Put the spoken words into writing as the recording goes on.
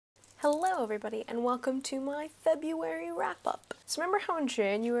Hello everybody and welcome to my February wrap-up. So remember how in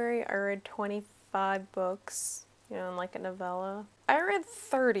January I read 25 books, in like a novella? I read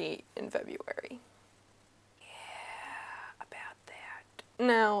 30 in February. About that.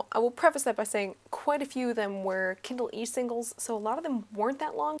 Now, I will preface that by saying quite a few of them were Kindle e-singles, so a lot of them weren't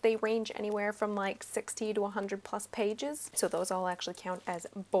that long. They range anywhere from like 60 to 100 plus pages, so those all actually count as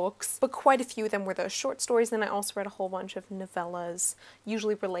books. But quite a few of them were those short stories. Then I also read a whole bunch of novellas,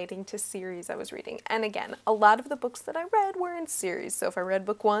 usually relating to series I was reading. And again, a lot of the books that I read were in series, so if I read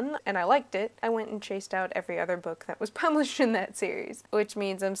book 1 and I liked it, I went and chased out every other book that was published in that series. Which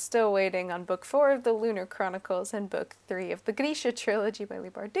means I'm still waiting on book 4 of the Lunar Chronicles and book 3 of the Grisha trilogy by Leigh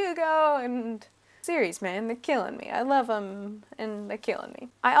Bardugo, and series, man, they're killing me. I love them, and they're killing me.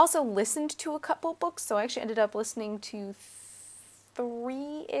 I also listened to a couple books, so I actually ended up listening to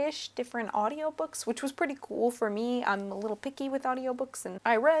 3-ish different audiobooks, which was pretty cool for me. I'm a little picky with audiobooks, and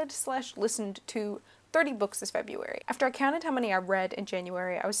I read/listened to 30 books this February. After I counted how many I read in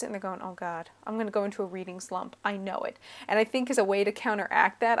January, I was sitting there going, oh god, I'm gonna go into a reading slump. I know it. And I think as a way to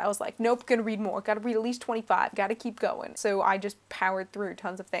counteract that, I was like, nope, gonna read more. Gotta read at least 25. Gotta keep going. So I just powered through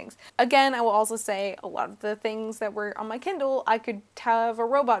tons of things. Again, I will also say a lot of the things that were on my Kindle, I could have a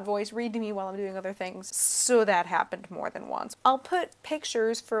robot voice read to me while I'm doing other things. So that happened more than once. I'll put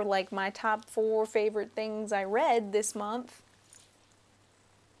pictures for like my top 4 favorite things I read this month.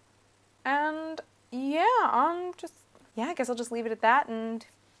 And yeah, I guess I'll just leave it at that, and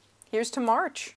here's to March.